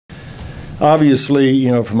Obviously,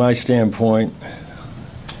 from my standpoint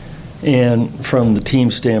and from the team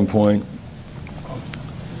standpoint,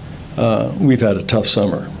 we've had a tough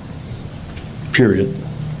summer, period.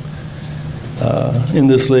 In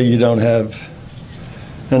this league, you don't have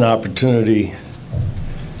an opportunity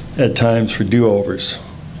at times for do-overs.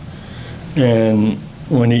 And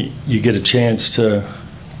when you get a chance to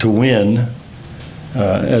win,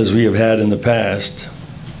 as we have had in the past,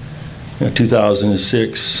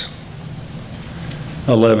 2006,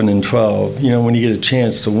 11, and 12, when you get a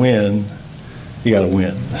chance to win, you got to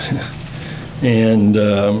win. And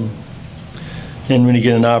when you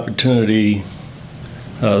get an opportunity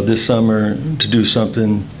this summer to do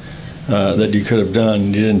something that you could have done,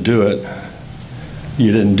 you didn't do it,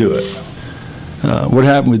 you didn't do it. What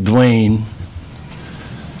happened with Dwyane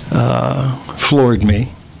floored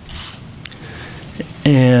me.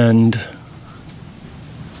 And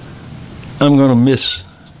I'm going to miss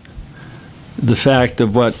the fact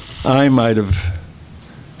of what I might have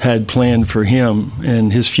had planned for him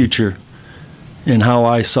and his future and how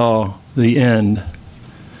I saw the end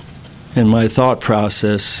and my thought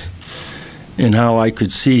process and how I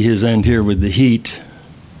could see his end here with the Heat.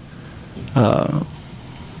 You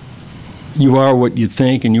are what you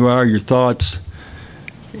think and you are your thoughts,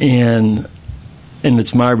 and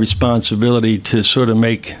it's my responsibility to sort of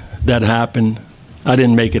make that happen. I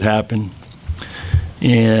didn't make it happen.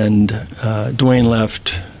 And Dwyane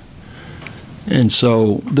left. And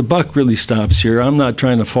so the buck really stops here. I'm not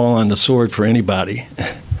trying to fall on the sword for anybody.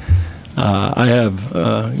 I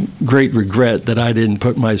have great regret that I didn't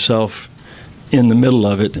put myself in the middle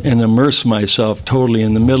of it and immerse myself totally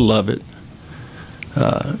in the middle of it.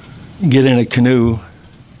 Get in a canoe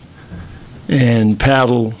and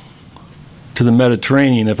paddle to the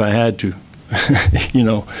Mediterranean if I had to.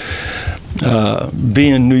 Be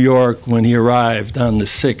in New York when he arrived on the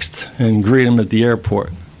 6th and greet him at the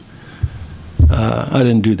airport. I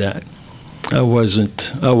didn't do that. I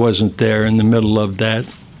wasn't there in the middle of that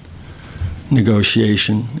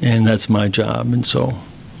negotiation, and that's my job. And so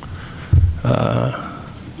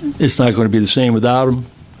it's not going to be the same without him.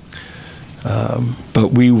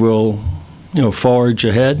 But we will, forge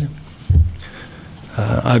ahead.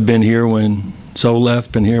 I've been here when Zoe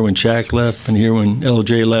left, been here when Shaq left, been here when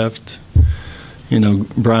LJ left.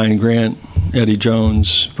 Brian Grant, Eddie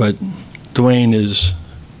Jones, but Dwyane is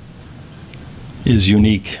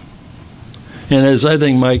unique. And as I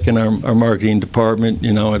think Mike and our marketing department,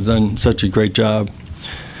 have done such a great job,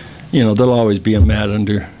 there'll always be a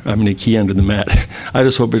key under the mat. I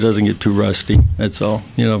just hope it doesn't get too rusty, that's all,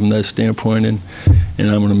 from that standpoint, and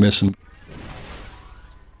I'm going to miss him.